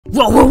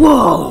Whoa, whoa,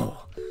 whoa!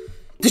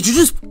 Did you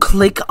just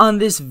click on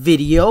this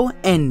video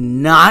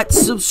and not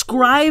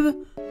subscribe?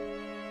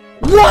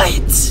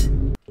 What?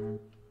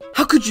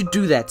 How could you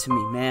do that to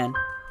me, man?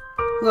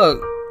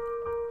 Look,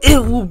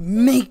 it will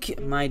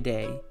make my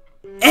day.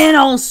 And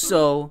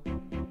also,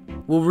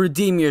 will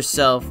redeem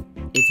yourself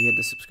if you hit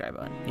the subscribe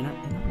button. You know,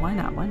 why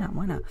not? Why not?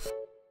 Why not?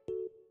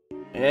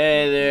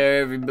 Hey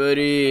there,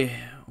 everybody.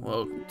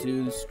 Welcome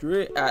to the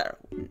stream.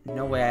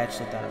 No way I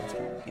actually thought I was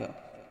going to go.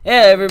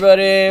 Hey,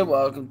 everybody.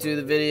 Welcome to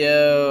the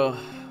video.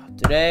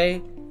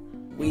 Today,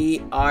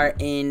 we are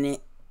in...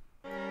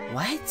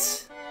 What?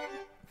 So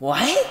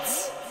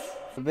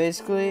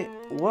basically,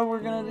 what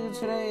we're going to do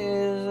today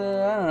is,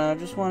 I don't know, I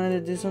just wanted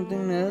to do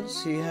something new,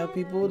 see how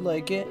people would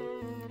like it.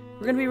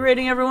 We're going to be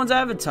rating everyone's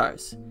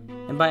avatars.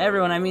 And by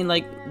everyone, I mean,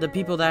 like, the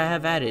people that I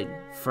have added.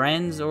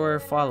 Friends or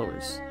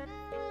followers.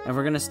 And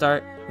we're going to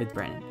start with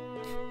Brandon.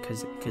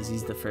 Because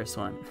he's the first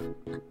one.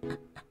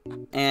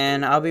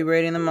 And I'll be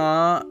rating them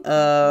all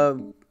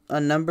a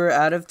number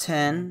out of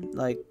 10.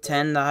 Like,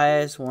 10 the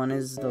highest, 1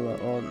 is the low.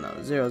 Oh,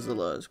 no, 0 is the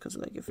lowest. Because,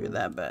 like, if you're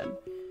that bad.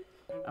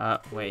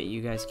 Wait,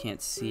 you guys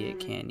can't see it,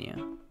 can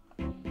you?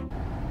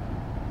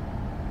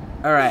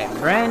 Alright,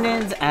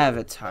 Brandon's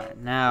avatar.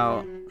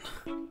 Now...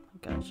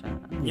 Gosh, I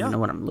don't even know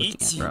what I'm looking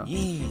at, bro.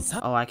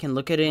 Oh, I can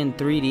look at it in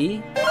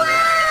 3D?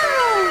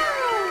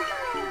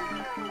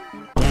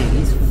 Dang,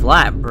 he's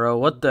flat, bro.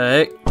 What the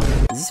heck?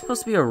 Is this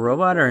supposed to be a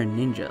robot or a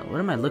ninja?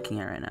 What am I looking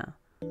at right now?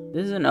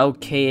 This is an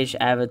okay-ish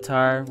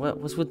avatar.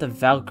 What's with the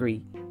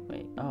Valkyrie?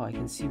 Wait, oh, I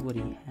can see what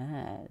he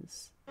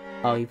has.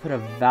 Oh, he put a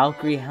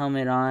Valkyrie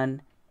helmet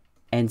on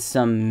and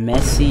some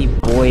messy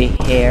boy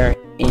hair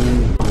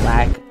in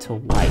black to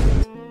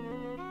white.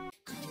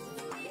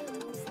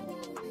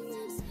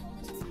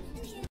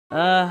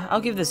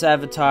 I'll give this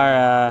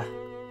avatar,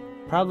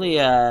 probably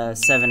a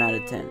 7 out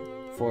of 10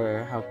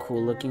 for how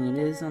cool looking it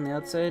is on the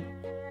outside.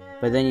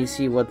 But then you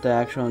see what the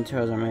actual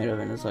interiors are made of,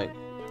 and it's like,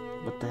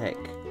 what the heck?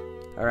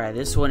 Alright,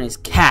 this one is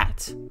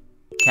Cat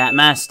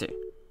Master.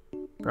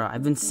 Bro,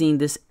 I've been seeing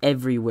this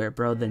everywhere,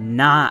 bro. The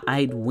nah,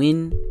 I'd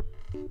win.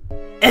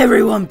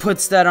 Everyone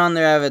puts that on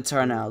their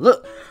avatar now.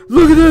 Look at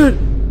that!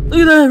 Look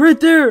at that right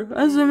there,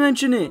 as I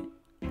mentioned it.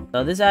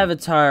 So this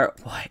avatar,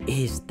 what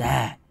is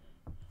that?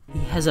 He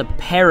has a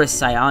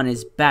parasite on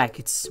his back.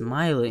 It's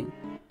smiling.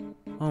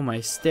 Oh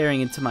my,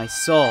 staring into my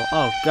soul.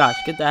 Oh gosh,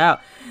 get that out.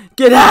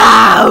 Get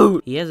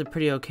out! He has a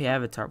pretty okay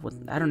avatar.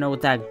 I don't know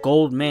what that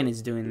gold man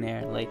is doing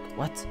there. Like,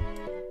 what?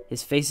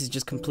 His face is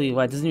just completely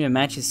white. It doesn't even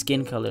match his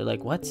skin color.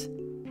 Like, what?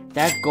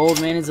 That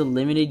gold man is a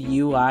limited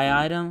UI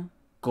item?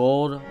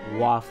 Gold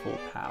waffle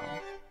pal.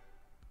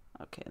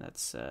 Okay,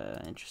 that's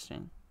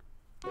interesting.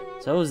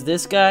 So is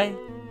this guy?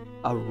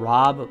 A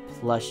Rob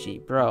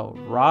plushie. Bro,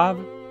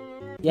 Rob?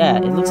 Yeah,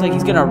 it looks like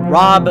he's gonna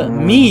rob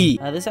me.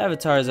 This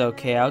avatar is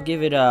okay. I'll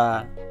give it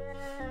a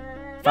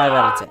 5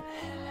 out of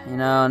 10. You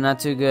know, not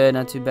too good,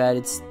 not too bad.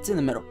 It's in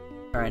the middle.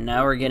 Alright,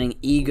 now we're getting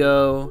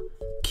Ego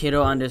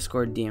Kiddo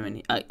 _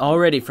 Demon.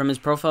 Already from his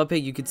profile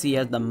pic, you can see he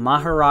has the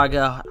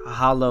Maharaga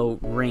hollow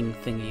ring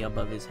thingy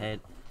above his head.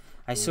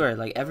 I swear,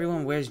 like,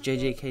 everyone wears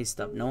JJK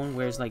stuff. No one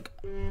wears, like,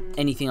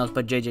 anything else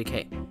but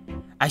JJK.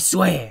 I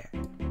swear.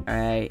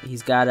 Alright,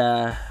 he's got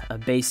a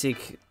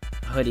basic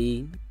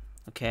hoodie.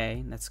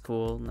 Okay, that's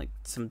cool. Like,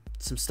 some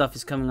stuff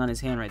is coming on his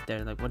hand right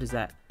there. Like, what is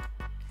that?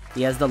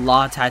 He has the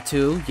Law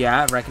tattoo.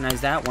 Yeah, I recognize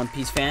that. One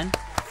Piece fan.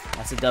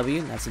 That's a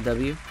W. That's a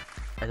W.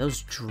 Are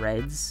those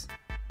dreads?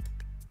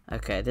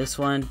 Okay, this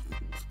one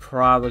is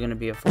probably going to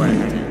be a 4 out of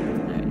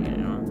 10.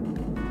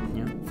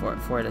 You know,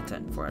 4 out of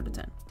 10. 4 out of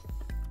 10.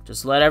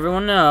 Just let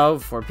everyone know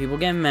before people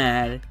get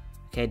mad.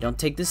 Okay, don't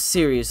take this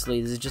seriously.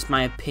 This is just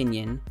my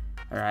opinion.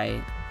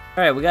 Alright.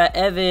 Alright, we got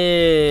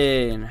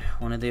Evan.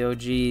 One of the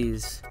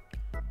OGs.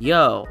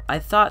 Yo, I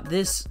thought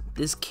this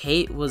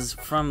cape was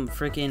from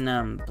freaking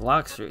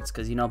Blox Fruits,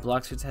 because you know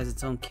Blox Fruits has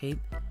its own cape.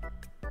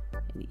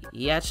 And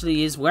he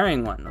actually is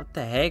wearing one. What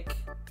the heck?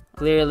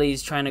 Clearly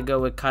he's trying to go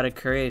with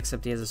Katakuri,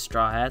 except he has a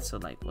straw hat, so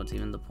like, what's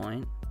even the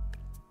point?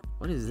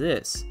 What is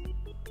this?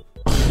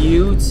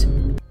 Cute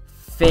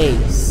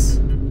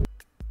face.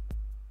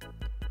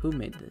 Who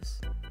made this?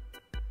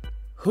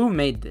 Who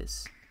made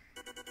this?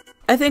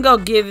 I think I'll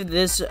give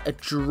this a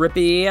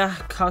drippy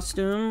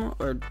costume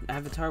or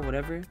avatar,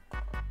 whatever.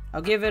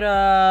 I'll give it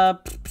a...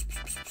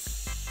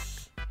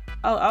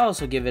 I'll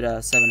also give it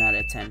a 7 out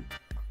of 10.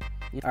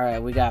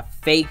 Alright, we got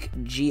Fake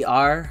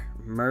GR,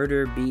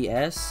 Murder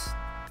BS.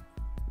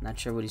 Not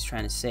sure what he's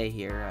trying to say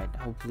here.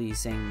 Hopefully he's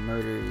saying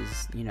murder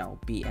is, you know,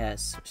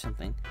 BS or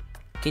something.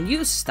 Can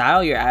you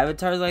style your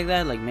avatars like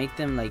that? Like, make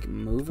them, like,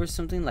 move or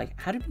something?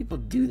 Like, how do people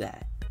do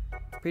that?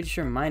 Pretty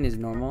sure mine is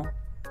normal.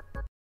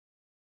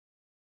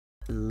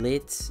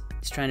 Lit.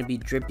 He's trying to be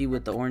drippy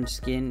with the orange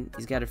skin.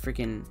 He's got a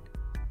freaking...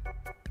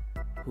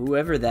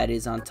 whoever that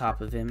is on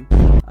top of him.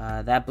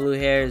 That blue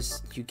hair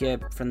is you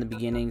get from the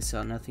beginning,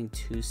 so nothing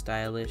too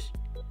stylish.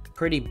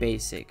 Pretty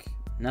basic.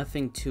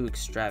 Nothing too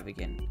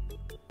extravagant.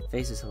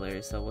 Face is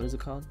hilarious though. What is it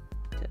called?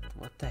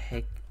 What the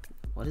heck?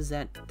 What is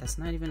that? That's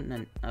not even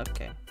an...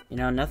 Okay. You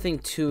know, nothing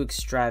too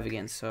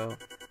extravagant, so...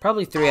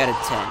 Probably 3 out of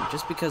 10.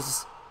 Just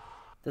because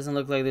it doesn't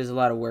look like there's a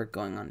lot of work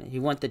going on. He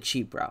went the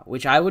cheap route,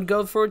 which I would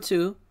go for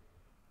too.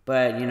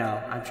 But, you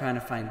know, I'm trying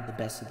to find the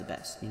best of the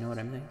best. You know what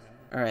I mean?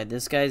 Alright,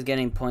 this guy's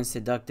getting points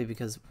deducted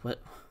because... What?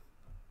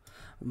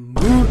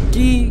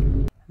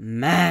 Mookie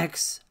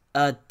Max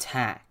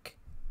Attack.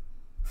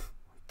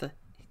 What the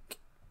heck?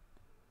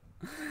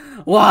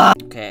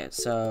 What? Okay,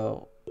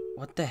 so...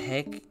 What the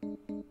heck?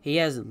 He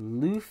has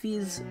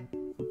Luffy's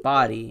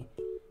body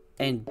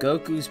and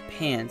Goku's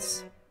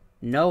pants.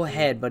 No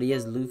head, but he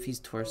has Luffy's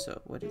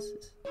torso. What is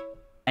this?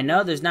 I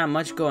know there's not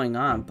much going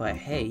on, but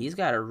hey, he's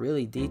got a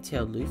really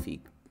detailed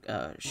Luffy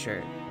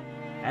shirt.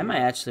 I might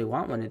actually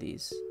want one of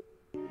these.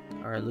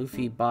 Or a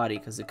Luffy body,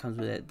 because it comes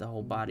with it, the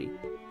whole body.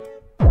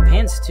 The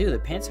pants too. The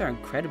pants are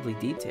incredibly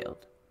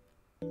detailed.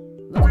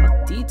 Look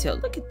how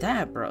detailed. Look at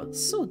that, bro.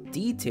 It's so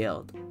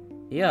detailed.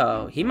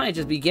 Yo, he might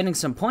just be getting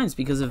some points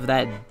because of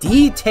that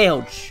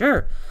detailed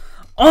shirt.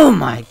 Oh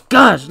my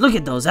gosh, look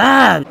at those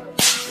abs.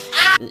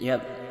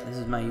 Yep, this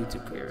is my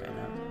YouTube career right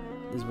now.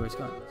 This is where it's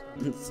going.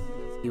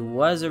 He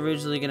was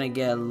originally gonna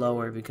get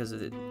lower because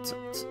of the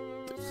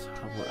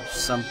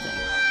something.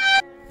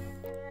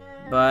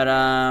 But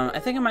I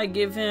think I might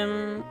give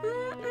him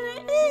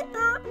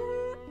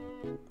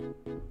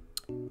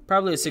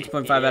probably a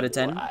 6.5 out of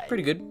 10.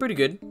 Pretty good, pretty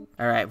good.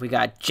 Alright, we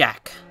got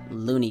Jack,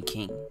 Looney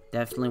King.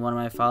 Definitely one of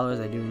my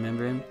followers, I do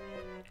remember him.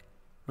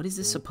 What is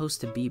this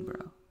supposed to be,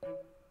 bro?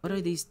 What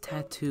are these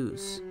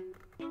tattoos?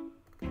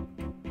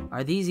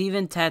 Are these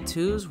even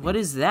tattoos? What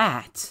is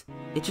that?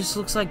 It just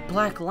looks like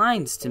black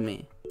lines to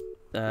me.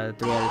 3 out of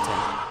 10.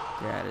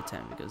 3 out of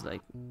 10, because,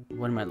 like,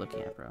 what am I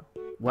looking at, bro?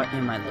 What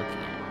am I looking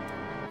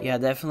at? Yeah,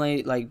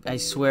 definitely, like, I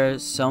swear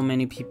so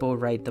many people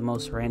write the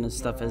most random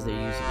stuff as they're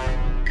using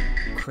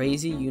it.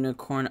 Crazy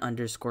unicorn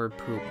underscore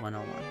poop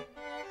 101.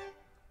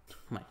 Oh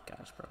my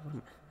gosh, bro.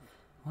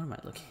 What am I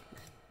looking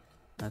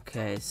at?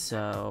 Okay,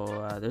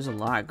 so there's a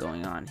lot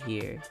going on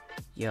here.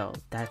 Yo,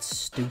 that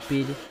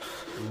stupid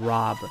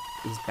Rob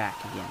is back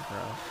again, bro.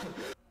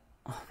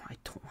 Oh, I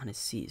don't want to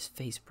see his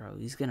face, bro.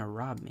 He's gonna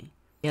rob me.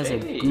 He has a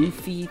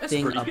goofy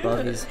thing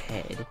above his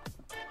head.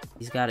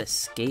 He's got a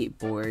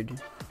skateboard.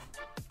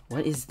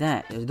 What is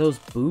that? Are those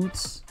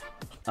boots?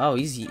 Oh,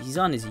 he's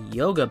on his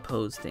yoga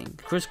pose thing.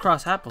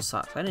 Crisscross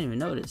applesauce. I didn't even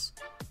notice.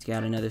 He's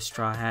got another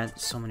straw hat.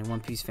 So many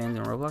One Piece fans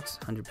in Roblox.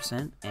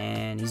 100%.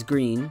 And he's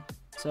green.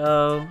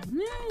 So,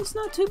 it's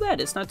not too bad.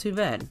 It's not too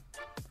bad.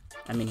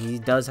 I mean, he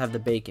does have the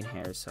bacon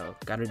hair. So,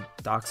 gotta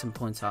dock some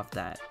points off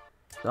that.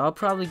 So, I'll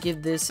probably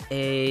give this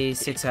a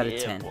 6 out of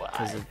 10.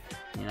 Because of,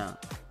 you know,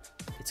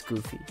 it's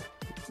goofy.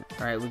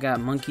 Alright, we got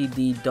Monkey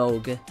D.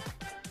 Dog.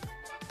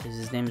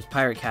 His name is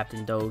Pirate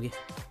Captain Dog.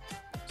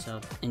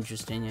 So,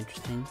 interesting,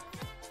 interesting.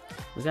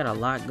 We got a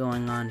lot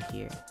going on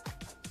here.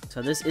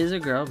 So this is a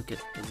girl, because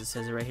it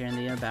says it right here in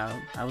the about.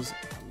 I was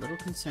a little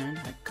concerned.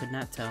 I could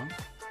not tell.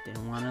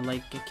 Didn't want to,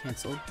 like, get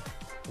canceled.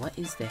 What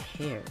is the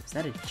hair? Is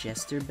that a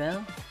jester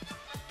bell?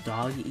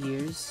 Dog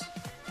ears?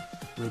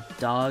 With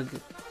dog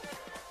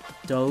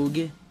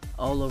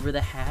all over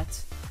the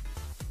hat?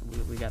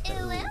 We got the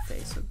ooh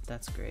face, so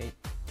that's great.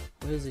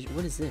 What is it?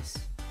 What is this?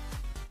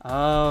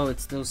 Oh,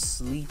 it's those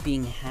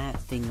sleeping hat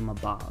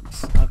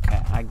thingamabobs. Okay,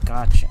 I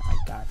gotcha, I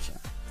gotcha.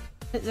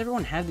 Does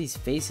everyone have these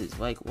faces?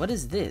 Like, what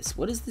is this?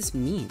 What does this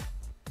mean?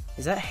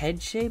 Is that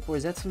head shape or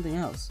is that something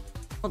else?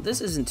 Well,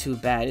 this isn't too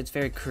bad. It's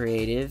very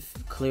creative.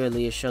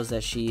 Clearly, it shows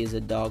that she is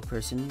a dog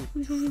person.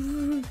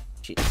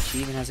 She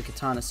even has a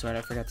katana sword.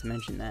 I forgot to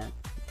mention that.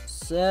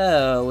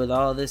 So, with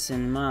all this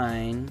in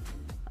mind,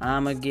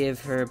 I'm gonna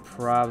give her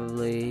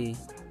probably...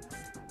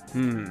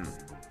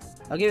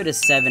 I'll give it a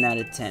 7 out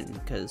of 10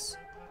 because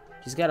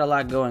she's got a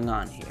lot going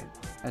on here.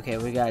 Okay,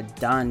 we got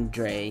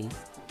Dondre.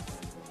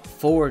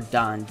 For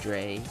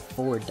Dondre,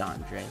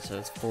 so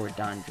it's for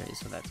Dondre,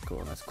 so that's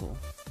cool, that's cool.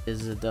 This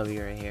is a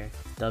W right here,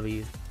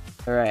 W.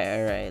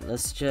 Alright,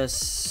 let's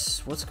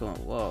just, what's going,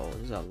 whoa,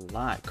 there's a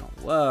lot going,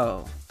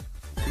 whoa.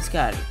 He's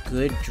got a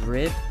good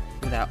drip,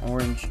 look at that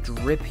orange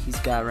drip he's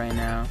got right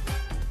now.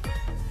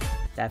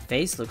 That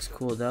face looks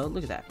cool though,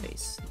 look at that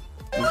face.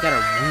 He's got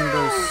a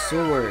rainbow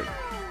sword,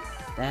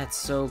 that's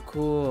so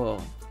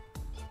cool.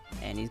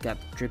 And he's got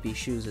drippy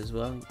shoes as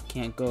well,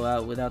 can't go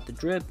out without the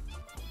drip.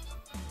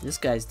 This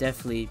guy's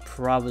definitely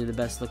probably the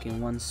best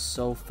looking one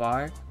so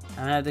far. I'm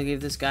gonna have to give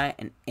this guy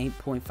an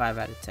 8.5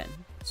 out of 10.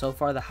 So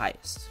far the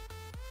highest.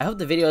 I hope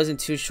the video isn't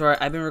too short.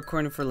 I've been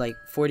recording for like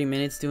 40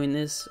 minutes doing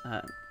this.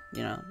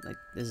 You know, like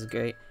this is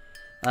great.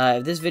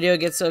 If this video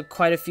gets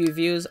quite a few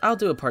views, I'll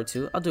do a part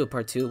 2.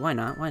 Why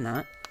not? Why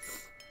not?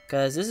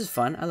 Because this is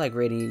fun. I like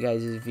rating you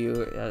guys'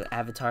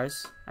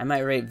 avatars. I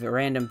might rate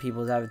random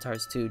people's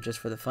avatars too, just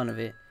for the fun of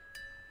it.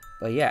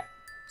 But yeah.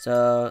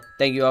 So,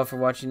 thank you all for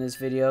watching this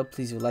video.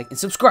 Please do like and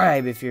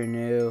subscribe if you're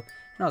new.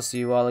 And I'll see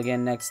you all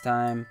again next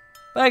time.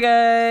 Bye,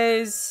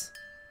 guys!